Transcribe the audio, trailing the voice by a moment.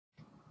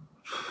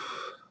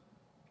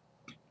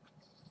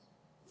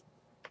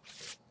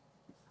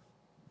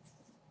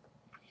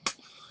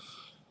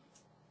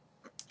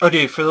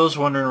Okay, for those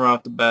wondering right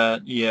off the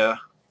bat, yeah,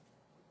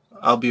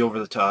 I'll be over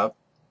the top.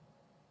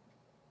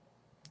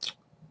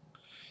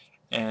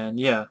 And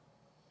yeah,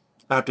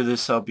 after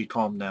this I'll be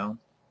calmed down.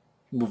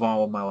 Move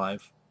on with my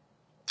life.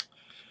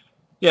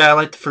 Yeah, I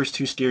like the first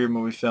two Stereo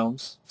movie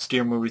films.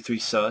 Stereo movie 3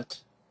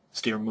 sucked.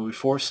 Stereo movie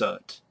 4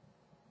 sucked.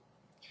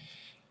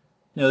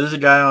 There's a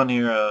guy on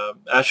here,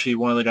 actually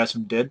one of the guys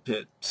from Dead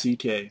Pit,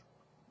 CK,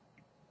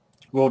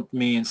 wrote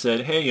me and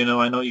said, hey,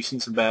 I know you've seen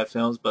some bad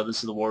films, but this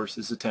is the worst.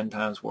 This is 10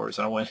 times worse.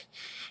 I went,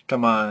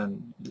 come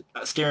on.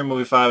 Scary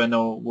Movie 5 I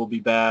know will be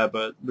bad,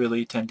 but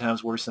really 10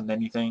 times worse than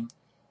anything?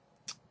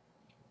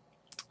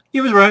 He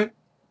was right.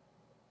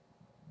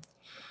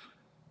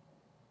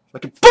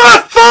 Fucking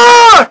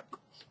fuck!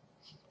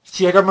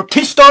 See, I got my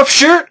pissed off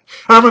shirt.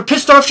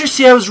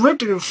 See, I was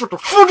ripped.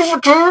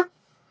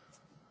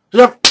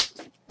 Yep.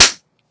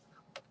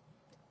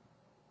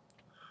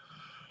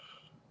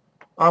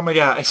 Oh my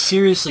god, I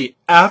seriously,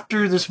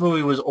 after this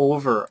movie was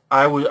over,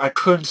 I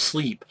couldn't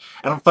sleep.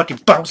 And I'm fucking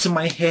bouncing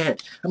my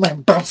head. I'm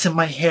like bouncing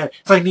my head.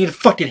 It's like I need a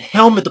fucking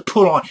helmet to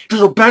put on.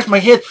 Just to bounce my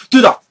head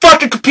through the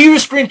fucking computer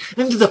screen,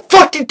 into the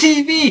fucking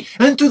TV,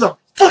 and through the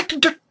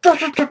fucking...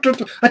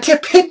 I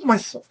can't pick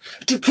myself.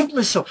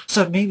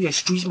 So maybe I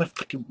squeeze my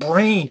fucking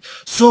brain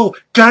so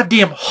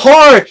goddamn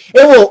hard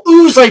it will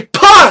ooze like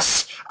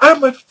pus out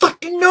of my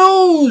fucking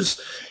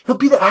nose. It'll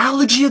be the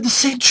allergy of the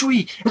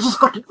century. It'll just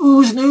fucking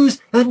ooze and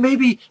ooze, and then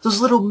maybe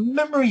those little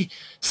memory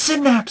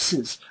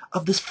synapses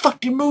of this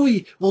fucking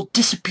movie will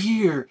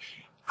disappear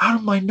out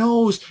of my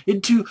nose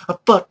into a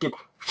fucking...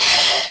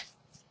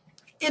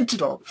 into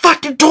the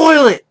fucking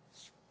toilet.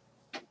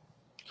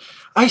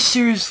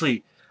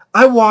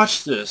 I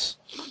watched this.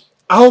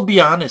 I'll be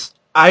honest,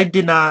 I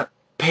did not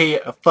pay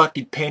a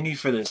fucking penny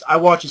for this. I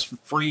watched this for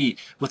free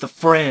with a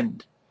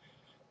friend.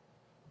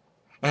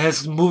 And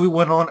as the movie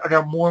went on, I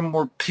got more and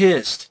more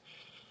pissed.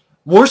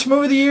 Worst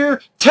movie of the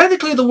year?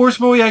 Technically, the worst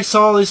movie I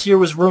saw this year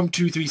was Room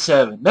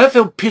 237. That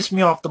film pissed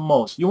me off the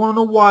most. You want to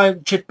know why?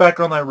 Check back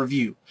on that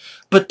review.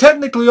 But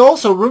technically,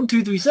 also, Room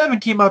 237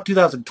 came out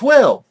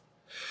 2012.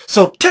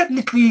 So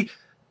technically,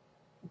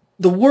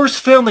 the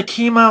worst film that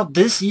came out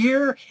this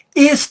year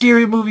is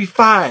Scary Movie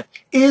 5.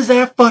 Is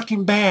that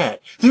fucking bad?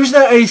 There's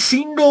not a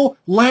single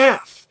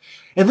laugh.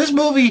 And this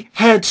movie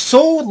had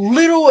so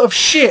little of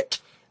shit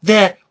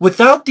that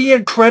without the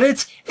end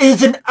credits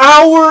is an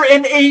hour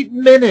and 8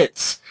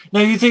 minutes.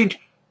 Now you think,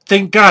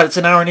 thank God it's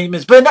an hour and 8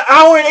 minutes, but an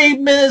hour and 8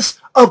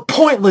 minutes of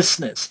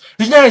pointlessness.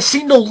 There's not a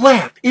single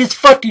laugh. It's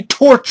fucking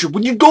torture.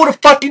 When you go to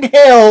fucking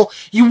hell,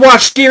 you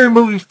watch Scary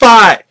Movie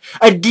 5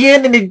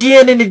 again and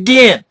again and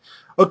again.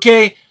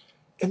 Okay?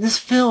 In this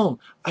film,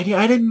 I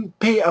didn't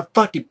pay a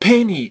fucking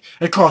penny.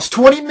 It cost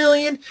 $20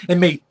 million. It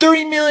made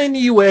 $30 million in the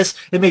U.S.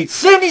 It made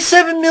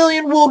 $77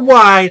 million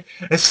worldwide.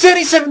 And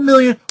 $77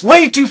 million,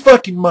 way too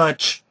fucking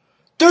much.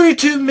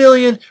 $32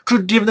 million could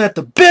have given that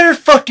to better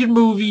fucking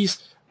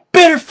movies.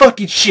 Better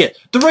fucking shit.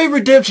 The Ray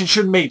Redemption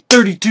should have made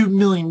 $32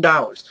 million.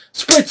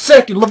 Split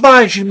Second,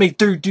 Leviathan should have made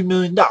 $32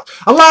 million.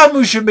 A lot of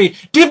movies should have made,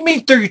 give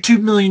me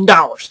 $32 million.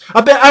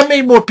 I bet I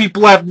made more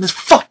people laugh in this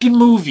fucking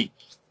movie.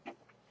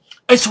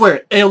 I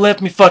swear, it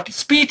left me fucking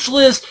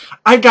speechless.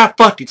 I got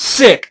fucking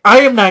sick. I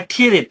am not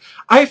kidding.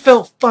 I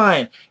felt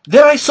fine.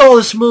 Then I saw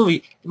this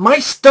movie. My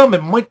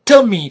stomach, my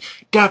tummy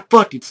got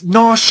fucking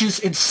nauseous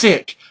and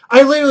sick.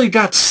 I literally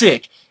got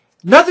sick.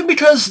 Nothing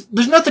because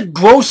there's nothing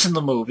gross in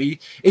the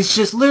movie. It's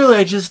just literally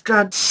I just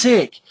got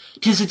sick.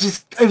 Because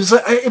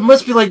it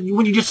must be like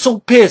when you get so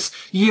pissed,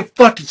 you get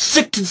fucking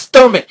sick to the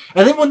stomach.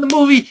 And then when the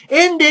movie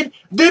ended,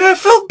 then I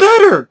felt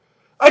better.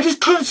 I just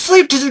couldn't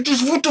sleep because it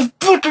just went to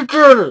fucking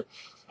better.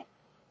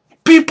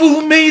 People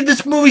who made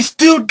this movie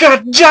still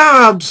got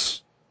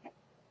jobs.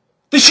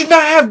 They should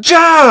not have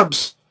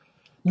jobs.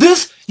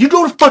 This, you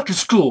go to fucking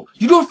school.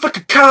 You go to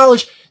fucking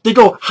college. They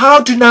go,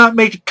 how to not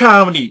make a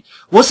comedy.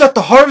 What's at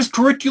the Harvard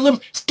curriculum?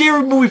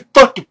 Scary Movie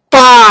fucking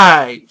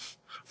 5.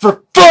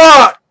 For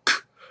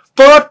fuck.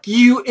 Fuck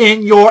you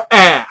in your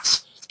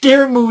ass.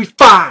 Scary Movie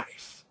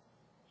 5.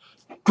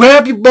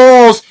 Grab your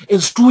balls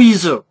and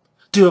squeeze them.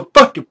 To a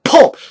fucking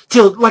pulp,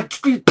 till like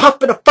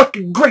popping a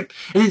fucking grape,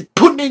 and then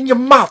putting it in your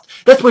mouth.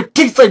 That's what it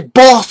tastes like,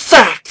 ball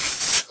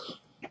sacks.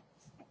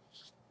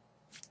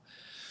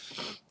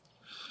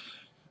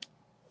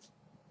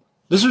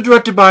 This was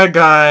directed by a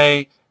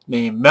guy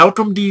named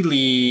Malcolm D.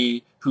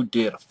 Lee, who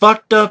did a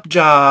fucked up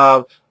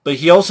job, but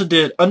he also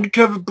did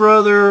Undercover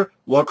Brother,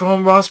 Welcome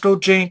Home Roscoe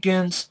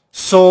Jenkins,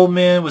 Soul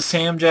Man with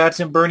Sam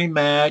Jackson, Bernie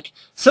Mac.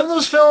 Some of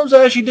those films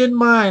I actually didn't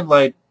mind,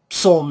 like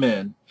Soul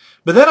Man.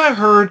 But then I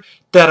heard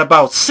that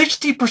about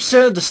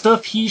 60% of the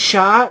stuff he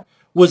shot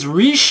was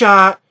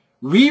reshot,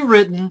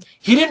 rewritten.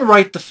 He didn't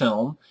write the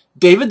film.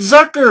 David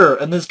Zucker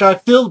and this guy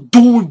Phil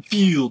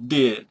Dornfield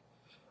did.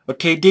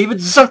 Okay, David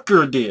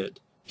Zucker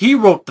did. He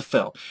wrote the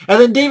film.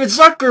 And then David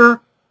Zucker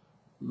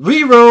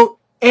rewrote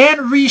and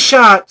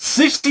reshot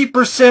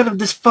 60% of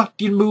this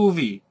fucking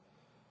movie.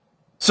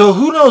 So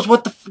who knows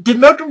what the... Did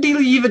Malcolm D.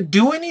 Lee even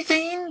do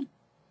anything?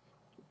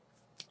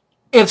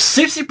 If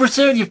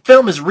 60% of your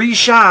film is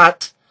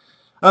reshot...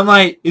 I'm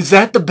like, is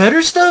that the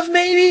better stuff,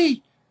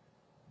 maybe?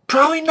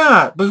 Probably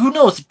not, but who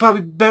knows? It's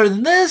probably better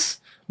than this.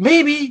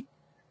 Maybe.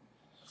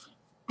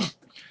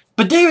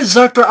 But David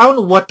Zucker, I don't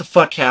know what the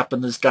fuck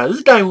happened to this guy. This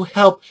is the guy who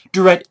helped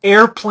direct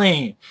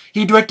Airplane.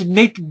 He directed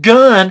Naked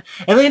Gun,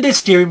 and then he did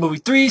Scary Movie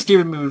 3,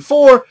 Scary Movie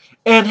 4,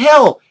 and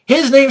hell,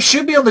 his name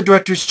should be on the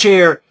director's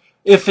chair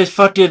if it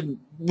fucking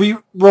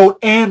rewrote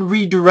and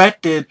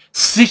redirected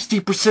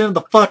 60% of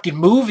the fucking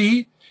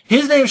movie.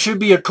 His name should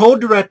be a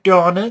co-director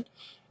on it.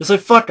 It's like,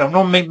 fuck, I'm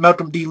gonna make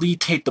Malcolm D. Lee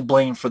take the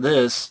blame for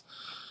this.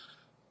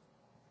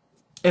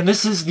 And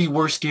this is the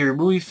worst Scary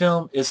Movie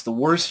film. It's the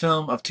worst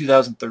film of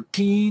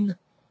 2013.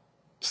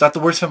 It's not the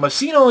worst film I've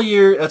seen all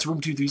year. That's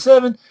Room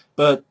 237.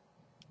 But,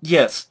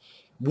 yes.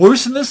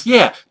 Worse than this?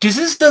 Yeah. Because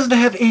this doesn't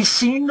have a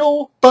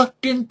single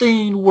fucking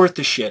thing worth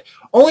of shit.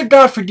 Only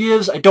God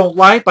Forgives I don't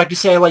like, but I can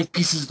say I like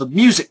pieces of the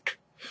music.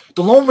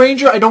 The Lone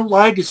Ranger I don't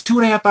like. It's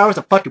 2.5 hours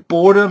of fucking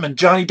boredom. And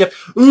Johnny Depp,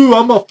 ooh,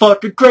 I'm a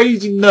fucking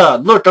crazy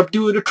nut. Look, I'm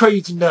doing a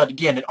crazy nut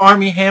again. And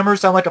Army Hammer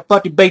sound like a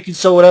fucking baking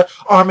soda.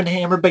 Arm &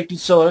 Hammer baking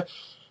soda.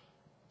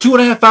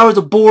 2.5 hours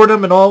of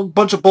boredom and all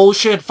bunch of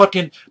bullshit. And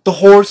fucking the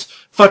horse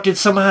fucking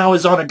somehow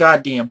is on a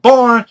goddamn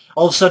barn.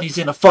 All of a sudden he's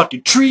in a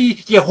fucking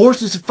tree. Yeah,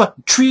 horses and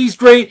fucking trees,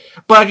 great.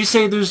 But I just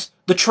say there's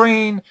the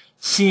train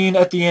scene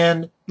at the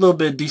end. A little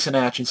bit of decent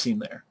action scene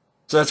there.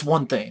 So that's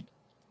one thing.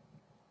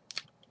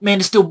 Man,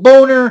 it's still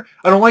boner.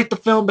 I don't like the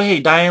film, but hey,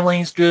 Diane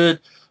Lane's good.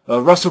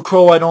 Russell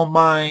Crowe I don't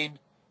mind.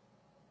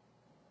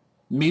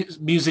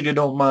 Music I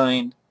don't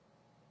mind.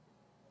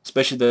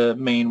 Especially the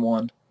main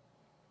one.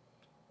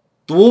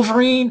 The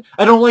Wolverine,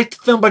 I don't like the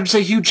film, but I can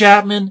say Hugh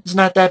Jackman is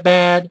not that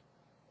bad.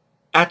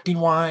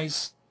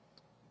 Acting-wise.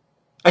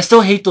 I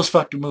still hate those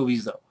fucking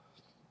movies, though.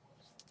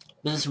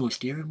 This was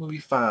Scary Movie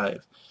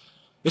 5.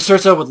 It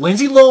starts out with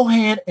Lindsay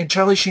Lohan and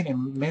Charlie Sheen,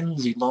 and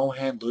Lindsay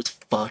Lohan looks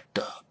fucked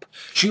up.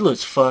 She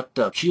looks fucked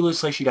up. She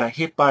looks like she got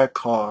hit by a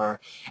car,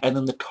 and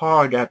then the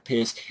car got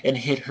pissed and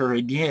hit her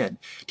again.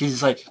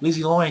 She's like,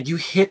 Lindsay Lohan, you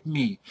hit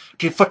me.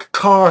 The fucking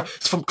car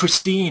is from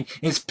Christine,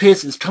 and it's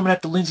pissed. It's coming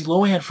after Lindsay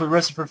Lohan for the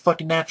rest of her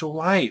fucking natural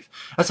life.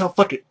 That's how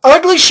fucking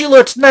ugly she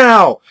looks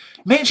now.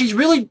 Man, she's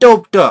really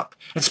doped up.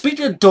 And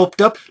speaking of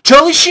doped up,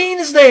 Charlie Sheen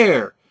is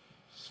there.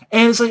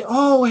 And it's like,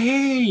 oh,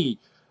 hey,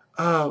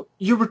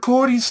 you're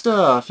recording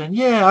stuff. And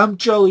yeah, I'm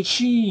Charlie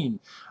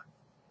Sheen.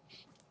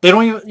 They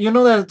don't even, you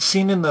know that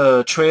scene in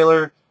the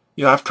trailer,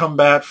 you know, I've come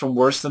back from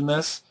worse than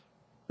this?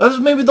 That was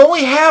maybe the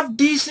only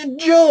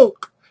half-decent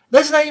joke.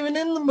 That's not even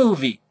in the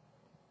movie.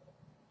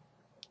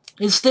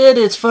 Instead,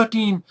 it's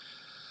fucking,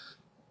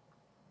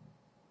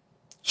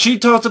 she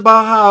talks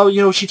about how, you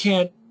know, she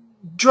can't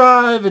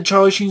drive, and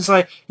Charlie Sheen's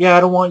like, yeah,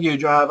 I don't want you to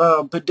drive,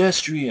 I'm a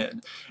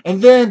pedestrian.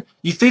 And then,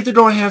 you think they're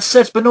going to have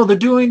sex, but no, they're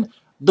doing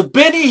the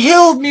Benny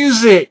Hill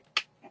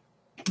music.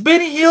 The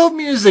Benny Hill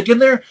music,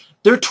 and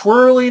they're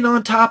twirling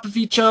on top of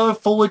each other,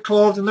 fully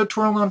clothed, and they're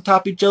twirling on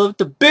top of each other with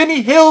the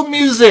Benny Hill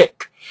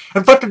music.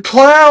 And fucking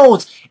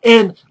clowns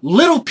and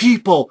little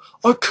people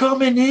are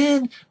coming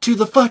in to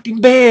the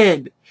fucking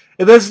bed.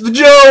 And that's the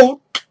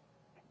joke.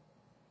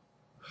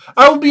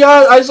 I will be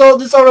honest, I saw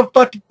this on a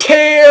fucking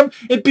cam,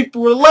 and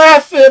people were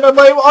laughing. I'm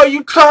like, are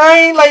you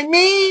crying like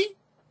me?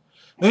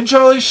 And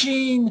Charlie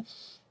Sheen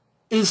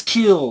is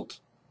killed.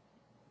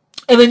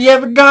 And then you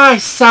have a guy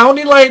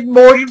sounding like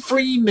Morgan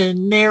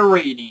Freeman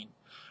narrating.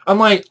 I'm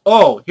like,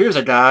 oh, here's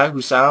a guy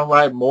who sounds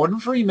like Morgan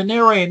Freeman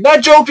narrating.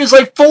 That joke is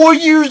like 4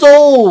 years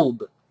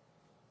old.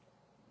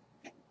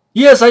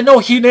 Yes, I know,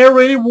 he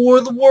narrated War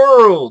of the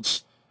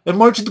Worlds and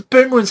March of the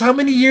Penguins. How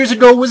many years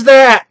ago was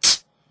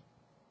that?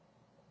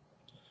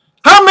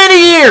 How many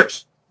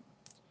years?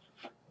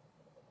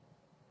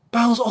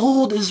 About as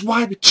old as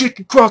why the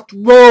chicken crossed the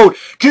road.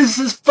 Because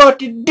his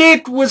fucking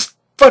dick was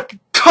fucking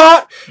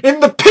caught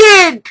in the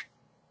pig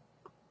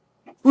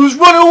who was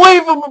running away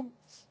from him.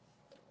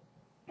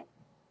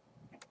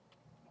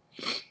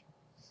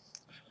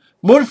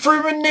 Morgan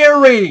Freeman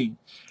narrating.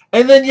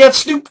 And then you have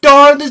Snoop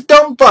Dogg and this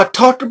dumb fuck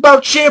talking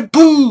about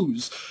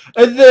shampoos.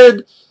 And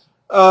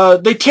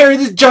then they carry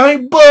this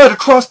giant bud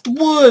across the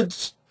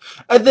woods.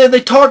 And then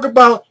they talk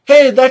about,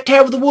 hey, that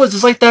cabin in the woods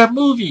is like that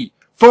movie.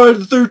 Friday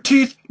the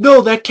 13th?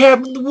 No, that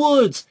cabin in the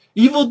woods.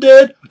 Evil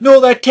Dead? No,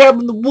 that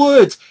cabin in the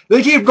woods.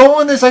 They keep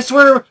going this, I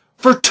swear,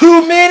 for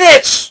 2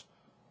 minutes.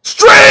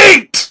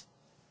 Straight!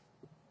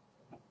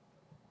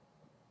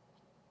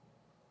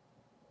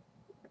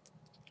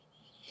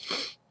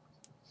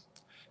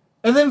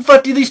 And then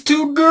fucking these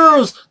 2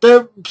 girls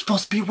that are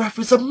supposed to be a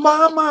reference to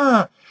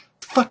Mama.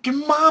 The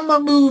fucking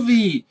Mama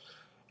movie.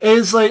 And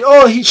it's like,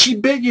 oh, she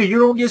bit you. You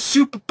don't get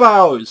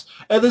superpowers.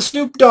 And then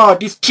Snoop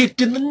Dogg gets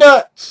kicked in the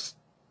nuts.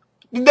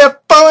 Isn't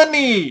that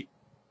funny?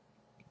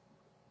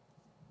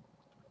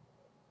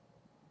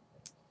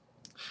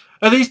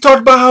 And he's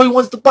talking about how he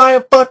wants to buy a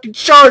fucking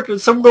shark.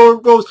 And some girl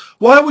goes,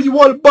 why would you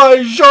want to buy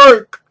a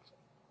shark?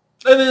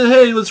 And then,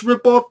 hey, let's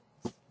rip off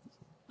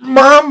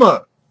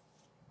Mama.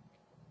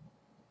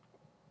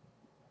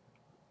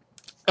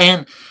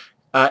 And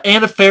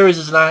Anna Faris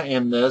is not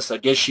in this. I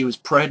guess she was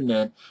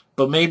pregnant.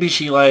 But maybe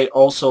she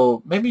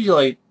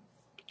maybe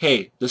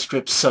hey, the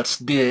script sucks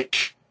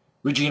dick.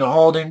 Regina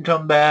Hall didn't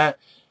come back.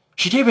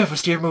 She debuted for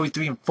Scary Movie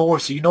 3 and 4,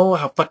 so you know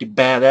how fucking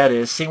bad that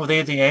is. Same with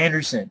Anthony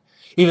Anderson.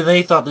 Even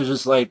they thought this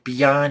was like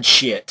beyond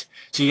shit.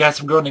 So you got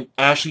some girl named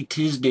Ashley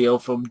Tisdale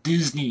from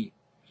Disney.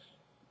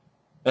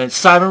 And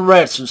Simon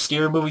Rex from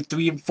Scary Movie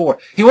 3 and 4.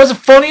 He wasn't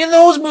funny in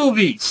those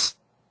movies!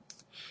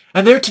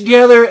 And they're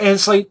together, and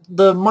it's like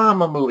the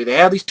Mama movie. They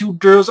have these two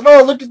girls, and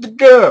oh, look at the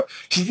girl!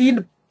 She's eating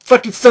the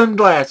fucking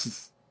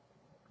sunglasses.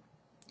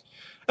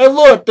 And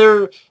look,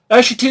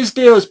 Ashley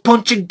Tisdale is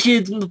punching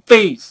kids in the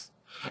face.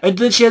 And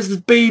then she has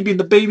this baby, and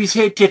the baby's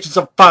head catches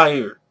on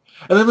fire.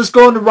 And then let's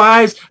go on the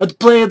Rise of the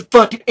Planet of the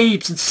fucking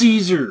Apes and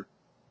Caesar.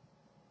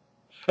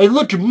 And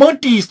look, your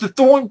monkeys, they're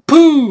throwing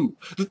poo!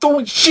 They're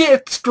throwing shit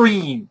at the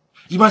screen!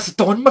 You must have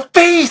thrown it in my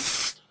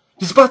face!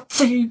 It's about the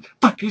same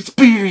fucking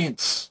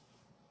experience.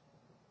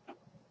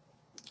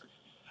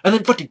 And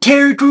then fucking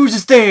Terry Crews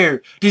is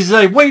there. He's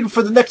like waiting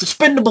for the next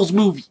Expendables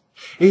movie.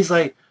 And he's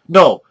like,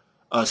 no,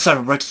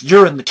 Simon Rex,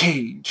 you're in the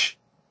cage.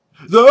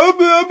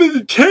 I'm in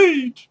the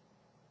cage.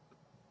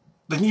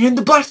 Then you're in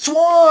the Black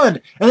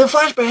Swan. And then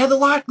flashback had the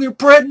Locklear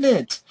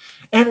pregnant.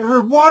 And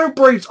her water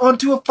breaks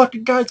onto a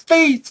fucking guy's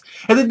face.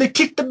 And then they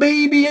kick the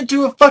baby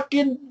into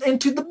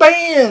the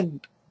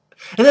band.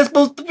 And that's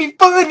supposed to be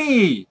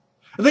funny.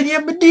 And then you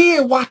have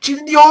Medea watching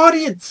in the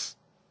audience.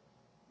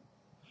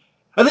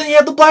 And then you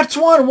have the Black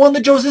Swan, and one of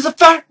the jokes is a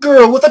fat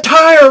girl with a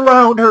tire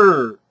around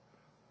her.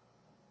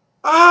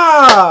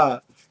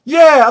 Ah!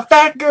 Yeah, a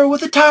fat girl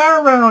with a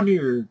tire around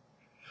her.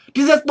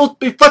 Because that's supposed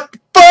to be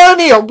fucking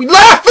funny. Are we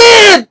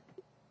laughing?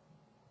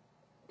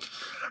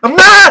 I'm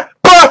not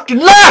fucking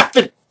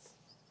laughing!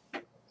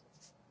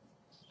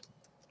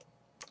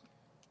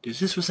 Because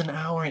this was an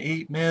hour and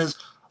 8 minutes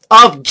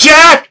of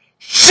jack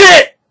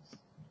shit!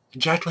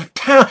 Jack left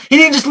town. He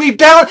didn't just leave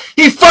town,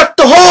 he fucked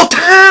the whole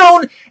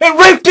town and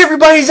raped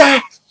everybody's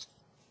ass!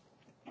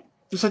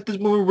 Just like this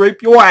movie,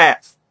 Rape Your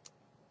Ass.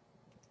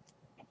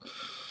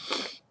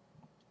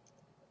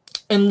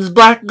 And this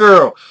black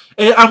girl,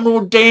 and I'm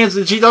gonna dance,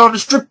 and she's on a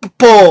stripper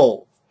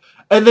pole.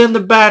 And then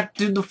they're back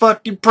to the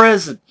fucking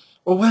present.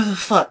 Or where the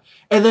fuck?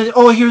 And then,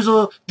 oh, here's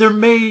their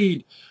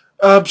maid.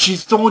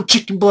 She's throwing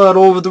chicken blood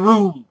over the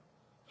room.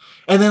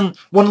 And then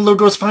one of the little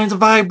girls finds a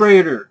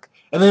vibrator.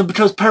 And then it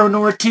becomes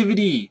paranormal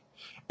activity.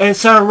 And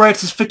Simon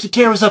Rex is fixing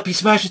cameras up. He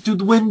smashes through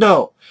the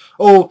window.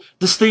 Oh,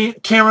 the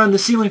camera on the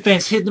ceiling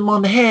fan's hitting him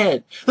on the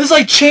head. This is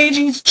like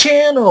changing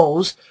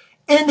channels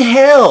in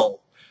hell.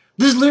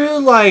 This is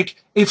literally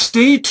like, if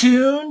Stay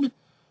Tuned,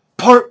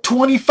 part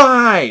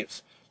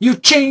 25. You're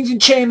changing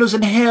channels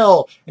in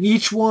hell. And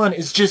each one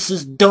is just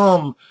as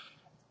dumb.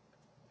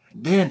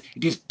 And then it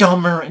gets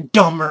dumber and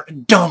dumber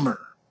and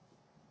dumber.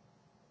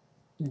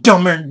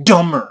 Dumber and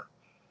dumber.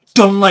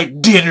 Dumb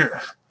like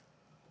dinner.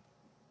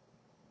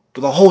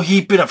 With a whole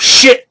heaping of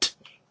shit.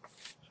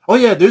 Oh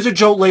yeah, there's a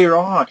joke later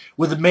on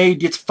where the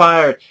maid gets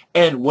fired.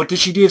 And what does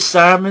she give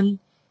Simon?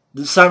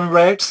 Simon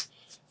Rex?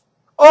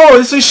 Oh,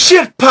 it's a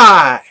shit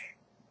pie.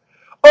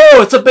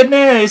 Oh, it's a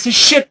banana. It's a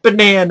shit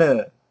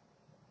banana.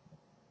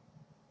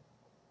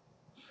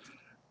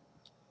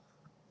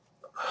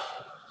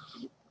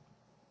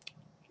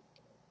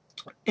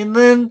 And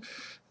then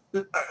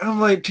I'm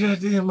like,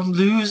 God damn, I'm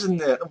losing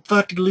it. I'm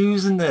fucking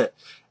losing it.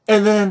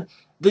 And then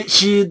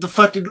the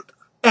fucking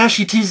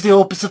Ashley Tisdale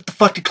opens up the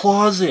fucking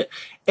closet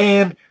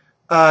and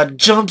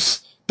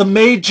the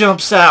maid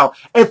jumps out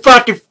and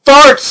fucking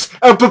farts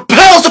and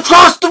propels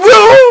across the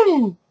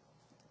room.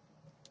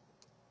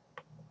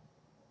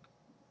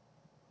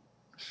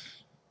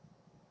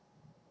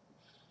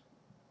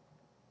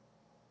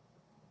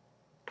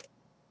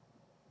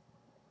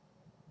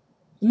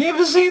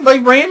 Never seen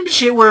like random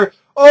shit where,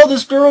 oh,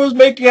 this girl is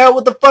making out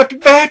with the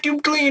fucking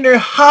vacuum cleaner.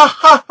 Ha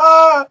ha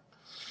ha.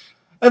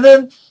 And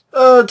then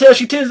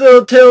Ashley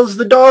Tisdale tells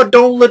the dog,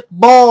 don't let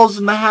balls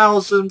in the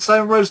house. And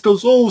Simon Rex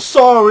goes, oh,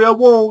 sorry, I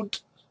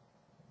won't.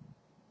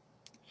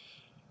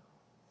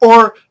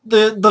 Or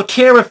the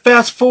camera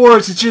fast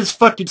forwards, it's just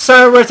fucking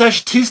Simon Rex,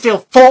 Ashley Tisdale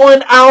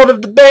falling out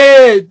of the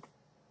bed.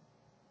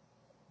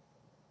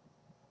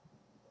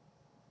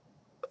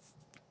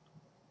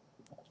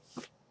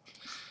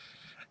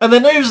 And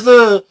then there's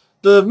the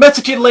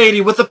Mexican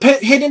lady with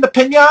hitting the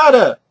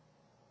piñata.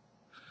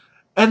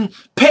 And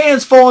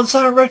pans fall on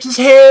Simon Rex's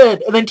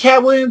head. And then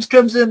Cat Williams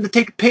comes in to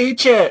take a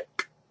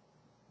paycheck.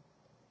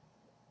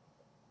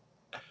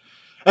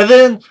 And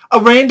then a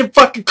random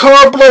fucking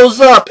car blows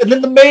up. And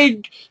then the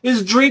maid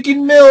is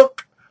drinking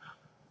milk.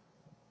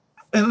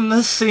 And in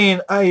this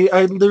scene,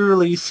 I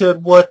literally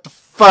said, what the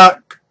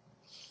fuck?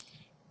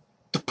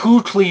 The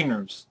poo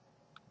cleaners.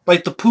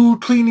 Like the poo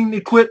cleaning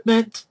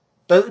equipment.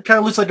 That kind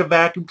of looks like a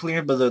vacuum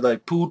cleaner, but they're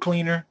like poo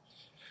cleaner.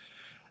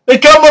 They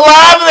come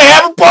alive and they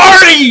have a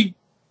party!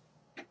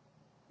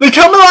 They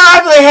come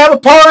alive and they have a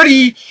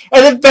party,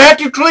 and then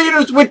vacuum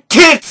cleaners with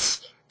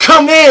tits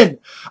come in.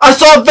 I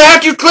saw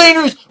vacuum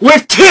cleaners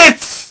with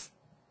tits!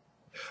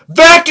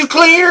 Vacuum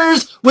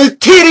cleaners with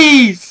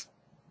titties!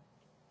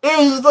 It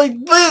was like,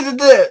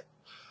 that.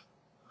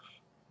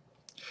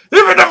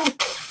 Even the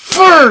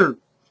fur!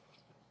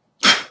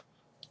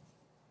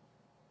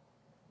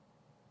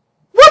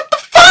 What the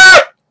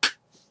fuck?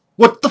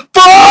 What the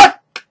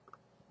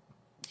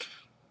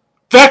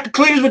Vacuum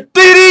cleaners with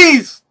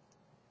titties!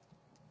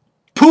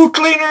 Poo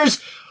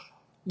cleaners,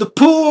 the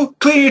poo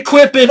cleaning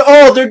equipment,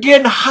 oh, they're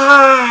getting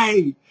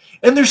high!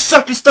 And they're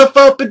sucking stuff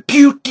up and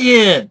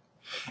puking!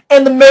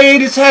 And the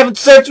maid is having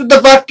sex with the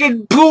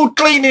fucking poo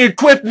cleaning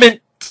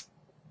equipment!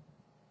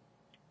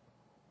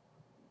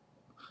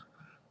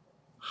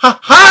 Ha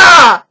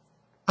ha!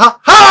 Ha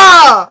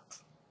ha!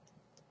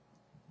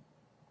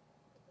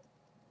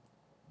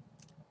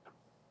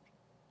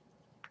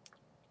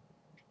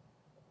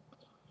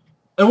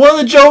 And one of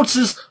the jokes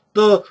is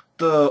the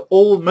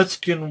old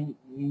Mexican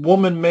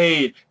woman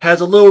maid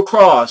has a little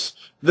cross.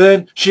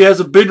 Then she has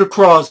a bigger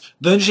cross.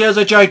 Then she has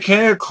a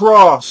gigantic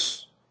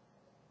cross.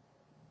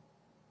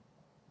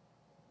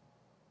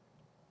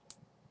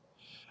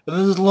 And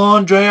then there's a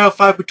long drag-out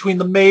fight between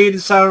the maid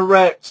and Simon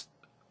Rex.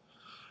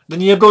 Then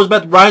he goes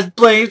back to Rise of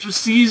Flames with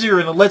Caesar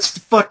and it lets the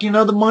fucking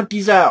other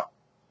monkeys out.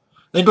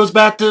 Then it goes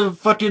back to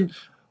fucking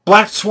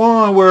Black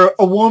Swan where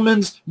a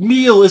woman's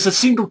meal is a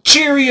single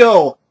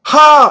Cheerio.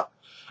 Ha!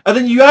 And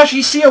then you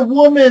actually see a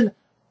woman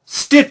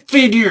stick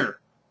figure.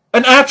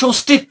 An actual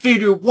stick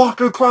figure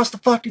walking across the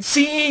fucking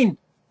scene.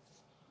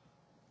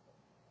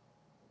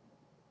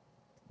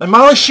 And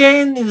Molly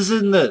Shane is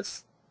in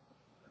this.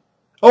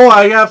 Oh,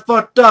 I got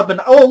fucked up. And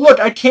oh,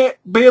 look, I can't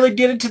barely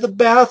get into the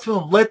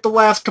bathroom. Let the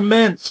laughs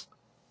commence.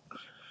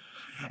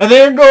 And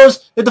then it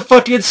goes into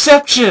fucking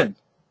Inception.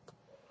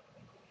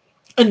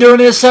 And during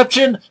the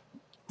Inception,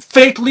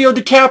 fake Leo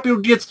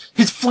DiCaprio gets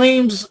his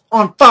flames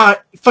on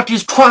fire. Fucking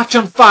his crotch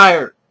on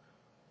fire.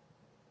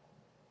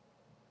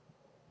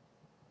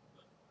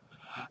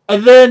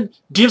 And then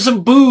gives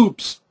him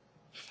boobs.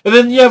 And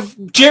then you have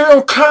Jerry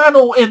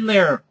O'Connell in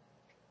there.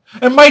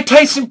 And Mike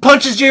Tyson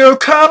punches Jerry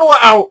O'Connell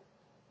out.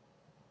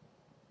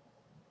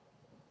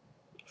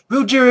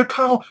 Real Jerry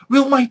O'Connell,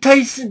 real Mike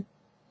Tyson.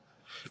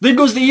 Then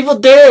goes the Evil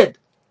Dead.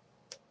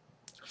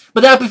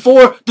 But that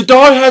before, the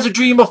dog has a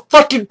dream of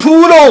fucking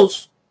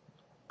poodles.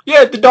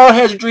 Yeah, the dog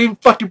has a dream of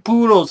fucking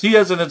poodles. He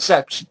has an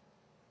Inception.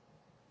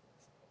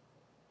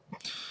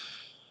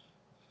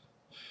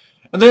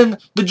 And then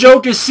the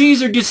joke is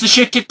Caesar gets the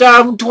shit kicked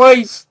out of him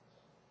twice.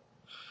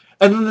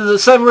 And then the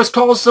Severus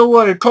calls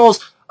someone and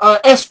calls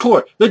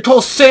escort. Then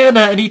calls Santa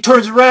and he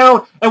turns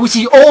around and we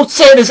see old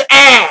Santa's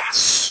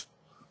ass.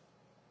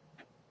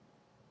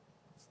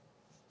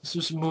 This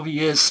is what the movie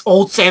is.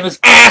 Old Santa's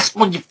ass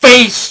on your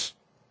face.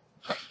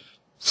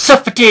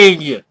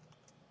 Suffocating you.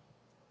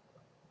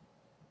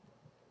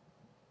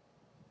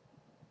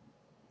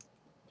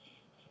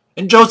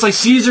 And jokes like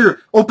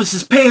Caesar opens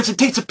his pants and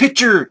takes a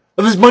picture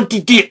of his monkey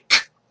dick.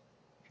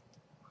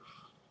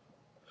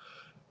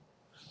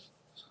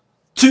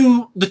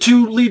 The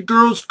two lead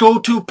girls go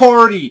to a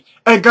party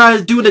and a guy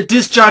is doing a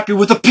disc jockey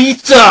with a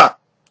pizza.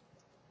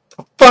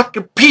 A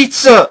fucking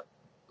pizza.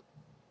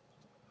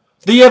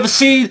 Then you have a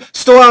scene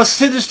still out of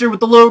Sinister with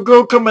the little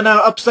girl coming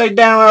out upside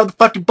down out of the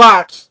fucking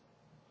box.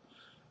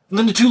 And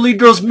then the two lead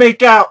girls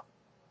make out.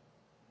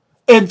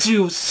 And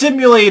to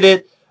simulate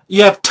it,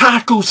 you have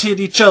tacos hit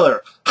each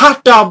other.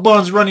 Hot dog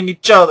buns running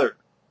each other.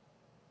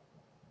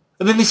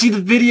 And then they see the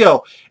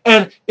video.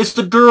 And it's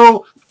the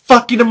girl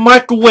fucking a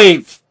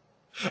microwave.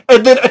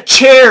 And then a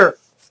chair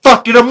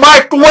fucking a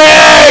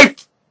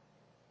microwave!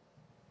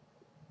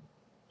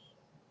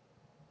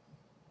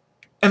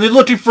 And they're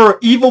looking for an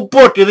evil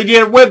book. And they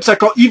get a website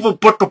called Evil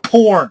Book of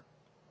Porn.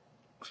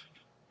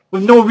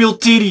 With no real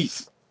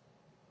titties.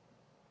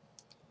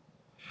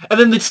 And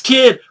then this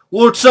kid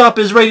looks up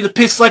and is ready to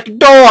piss like a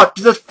dog.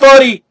 Because that's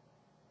funny.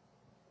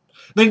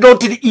 Then go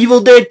to the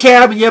Evil Dead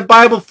cabin. You have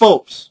Bible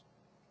folks.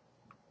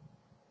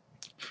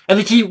 And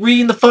they keep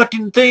reading the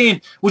fucking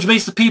thing. Which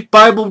makes the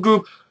Bible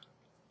group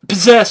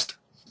possessed.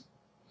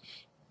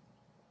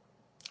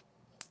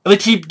 And they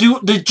keep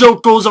the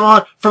joke goes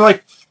on for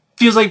like,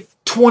 feels like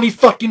 20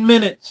 fucking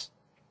minutes.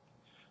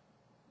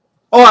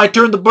 Oh, I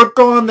turned the book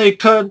on. They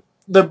cut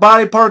their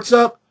body parts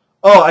up.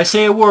 Oh, I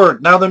say a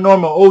word. Now they're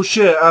normal. Oh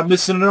shit, I'm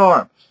missing an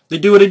arm. They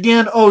do it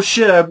again. Oh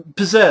shit, I'm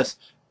possessed.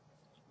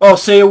 Oh,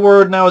 say a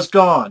word. Now it's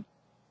gone.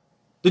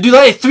 They do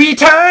that like 3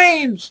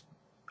 times.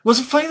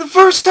 Wasn't funny the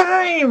first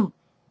time.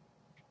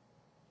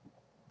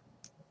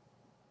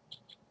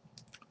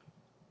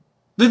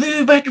 Then they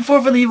do back and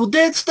forth on the Evil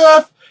Dead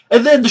stuff.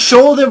 And then to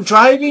show them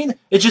driving,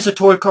 it's just a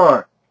toy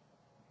car.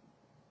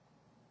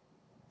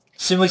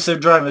 Simulates they're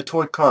driving a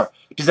toy car.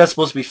 Because that's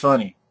supposed to be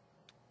funny.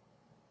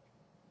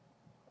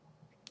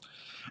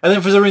 And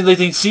then for some reason they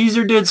think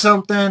Caesar did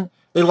something.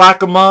 They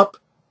lock him up.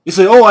 They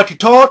say, oh, I can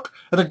talk.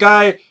 And the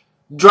guy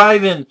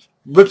driving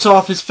rips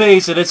off his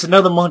face and it's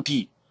another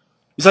monkey.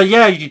 He's like,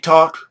 yeah, you can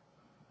talk.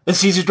 And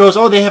Caesar goes,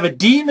 oh, they have a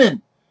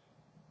demon.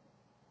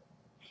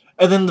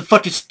 And then the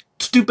fucking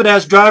stupid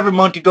ass driver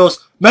monkey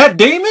goes, Matt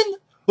Damon?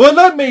 Well,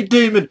 not Matt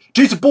Damon.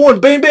 Jason Bourne,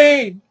 bang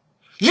bang.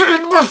 You're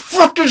in my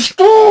fucking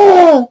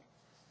school.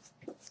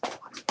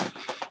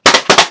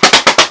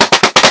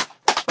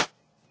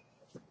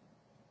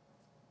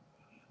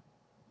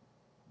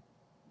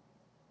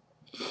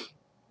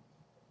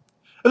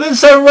 And then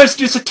Simon Rex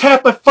gets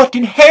attacked by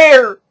fucking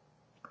hair.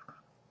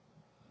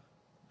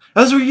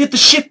 That's where you get the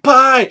shit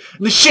pie,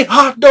 and the shit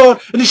hot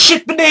dog, and the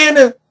shit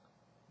banana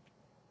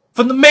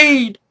from the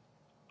maid.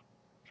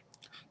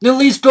 Then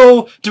Lee's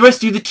go to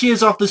rescue the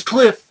kids off this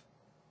cliff.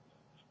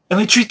 And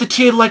they treat the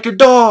kid like a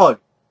dog.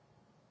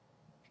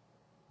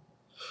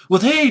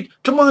 With, hey,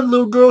 come on,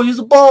 little girl, here's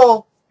a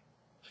ball.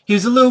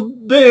 Here's a little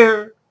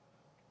bear.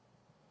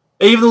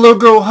 And even the little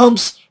girl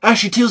humps,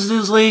 actually tilts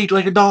his leg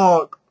like a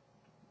dog.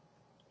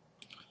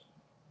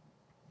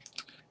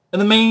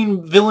 And the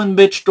main villain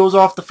bitch goes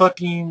off the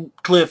fucking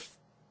cliff.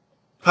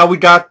 How we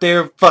got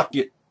there, fuck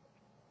it.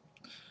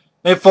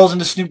 And it falls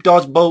into Snoop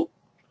Dogg's boat.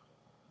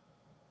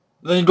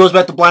 Then it goes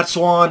back to Black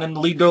Swan, and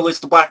the lead girl lets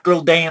the black girl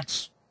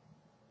dance.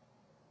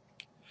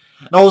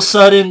 And all of a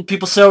sudden,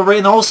 people celebrate,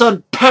 and all of a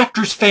sudden,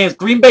 Packers fans,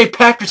 Green Bay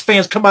Packers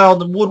fans come out in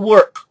the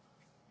woodwork.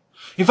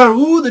 You find,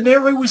 ooh, the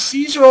narrator was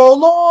Caesar all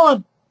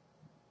along.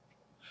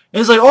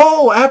 And it's like,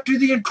 oh, after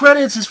the end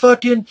credits is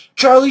fucking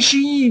Charlie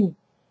Sheen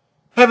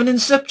having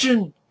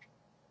Inception.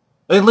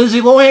 And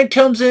Lindsay Lohan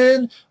comes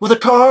in with a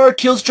car,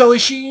 kills Charlie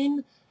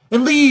Sheen,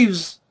 and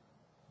leaves.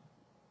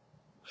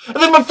 And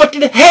then my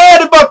fucking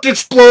head about to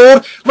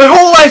explode. My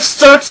whole life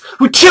sucks.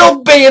 We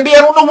killed Bambi. I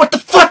don't know what the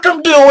fuck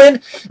I'm doing.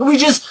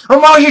 And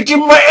I'm out here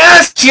getting my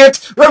ass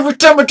kicked. Every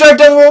time I drive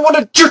down the road, I want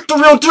to jerk the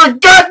wheel through a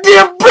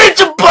goddamn bridge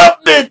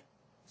above me.